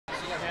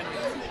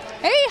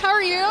Hey, how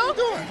are you? How you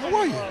doing? How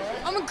are you?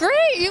 I'm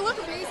great. You look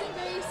amazing,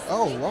 Grace.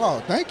 Oh, wow.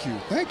 Thank you.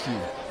 Thank you.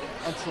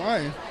 I'm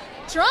trying.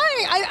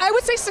 Trying. I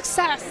would say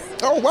success.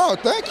 Oh, wow.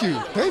 Thank you.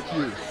 Thank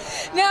you.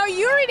 Now,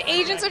 you're in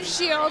Agents of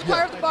S.H.I.E.L.D.,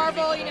 part of the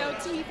Marvel,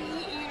 TV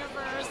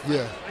universe.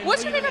 Yeah.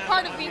 What's your favorite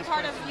part of being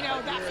part of,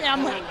 that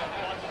family?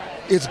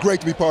 It's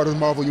great to be part of the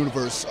Marvel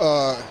Universe.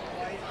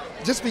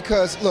 Just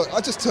because, look,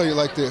 I'll just tell you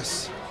like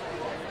this.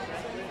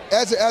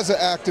 As an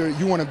actor,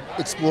 you want to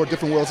explore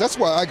different worlds. That's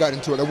why I got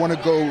into it. I want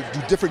to go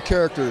do different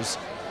characters.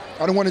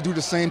 I don't want to do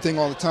the same thing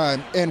all the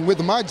time. And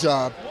with my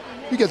job,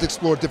 you get to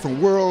explore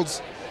different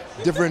worlds,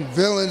 different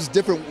villains,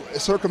 different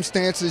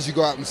circumstances. You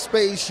go out in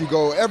space, you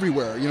go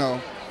everywhere,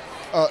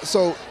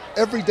 So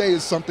every day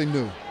is something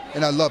new,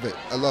 and I love it.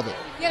 I love it.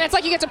 Yeah, and it's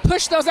like you get to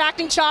push those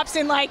acting chops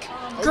in,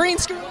 green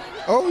screen.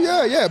 Oh,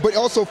 yeah. But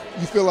also,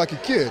 you feel like a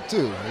kid,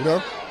 too,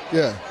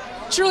 Yeah.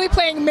 Truly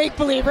playing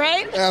make-believe,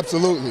 right?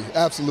 Absolutely.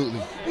 Absolutely.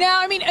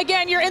 Now,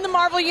 again, you're in the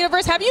Marvel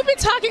Universe. Have you been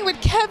talking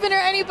with Kevin or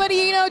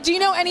anybody, do you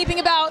know anything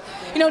about,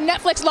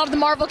 Netflix, a lot of the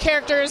Marvel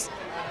characters,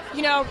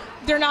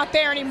 they're not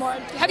there anymore.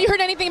 Have you heard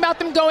anything about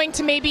them going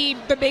to maybe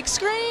the big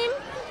screen?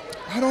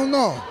 I don't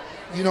know.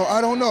 I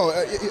don't know.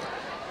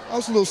 I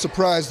was a little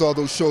surprised all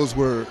those shows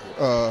were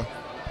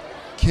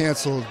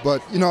canceled. But,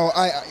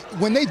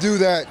 when they do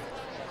that,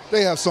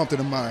 they have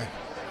something in mind.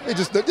 They're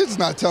just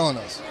not telling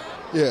us.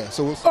 Yeah.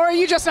 So. Or are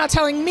you just not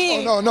telling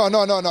me? Oh, no.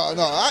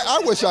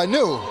 I wish I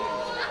knew.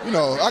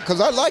 Because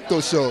I like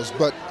those shows,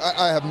 but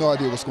I have no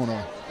idea what's going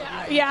on.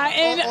 Yeah.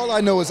 And all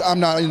I know is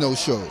I'm not in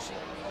those shows,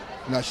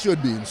 and I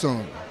should be in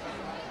some.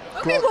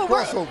 Okay,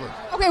 crossover.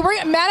 We're going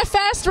to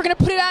manifest. We're going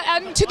to put it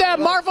out into the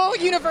Marvel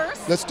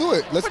Universe. Let's do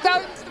it. Put it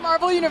out into the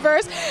Marvel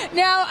Universe.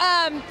 Now,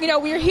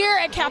 we're here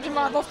at Captain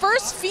Marvel,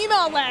 first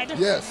female-led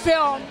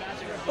film.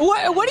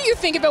 What do you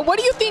think of it? What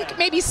do you think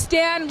maybe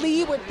Stan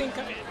Lee would think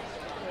of it?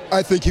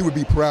 I think he would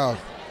be proud,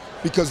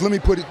 because let me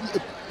put it,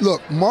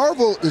 look,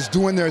 Marvel is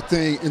doing their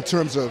thing in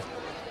terms of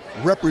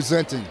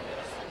representing.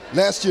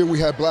 Last year we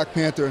had Black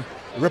Panther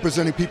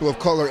representing people of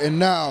color, and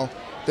now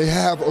they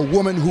have a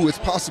woman who is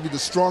possibly the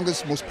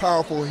strongest, most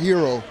powerful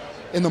hero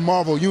in the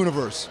Marvel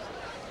Universe.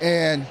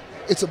 And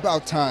it's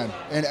about time,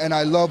 and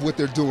I love what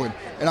they're doing.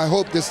 And I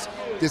hope this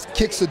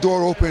kicks the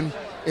door open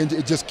and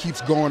it just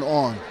keeps going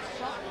on.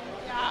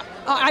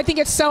 I think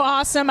it's so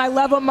awesome. I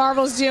love what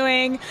Marvel's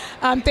doing.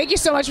 Thank you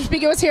so much for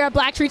speaking with us here at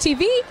BLACKTREE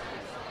TV.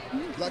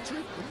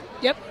 BLACKTREE?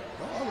 Yep.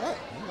 Oh, all right.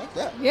 I like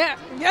that. Yeah.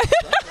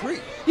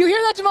 BLACKTRee. You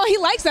hear that, Jamal? He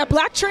likes that.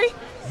 BLACKTRee.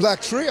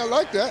 BLACKTRee, I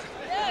like that.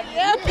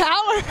 Yeah,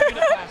 power.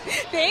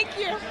 Thank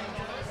you.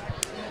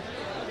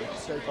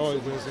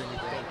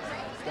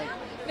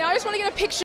 Now I just want to get a picture.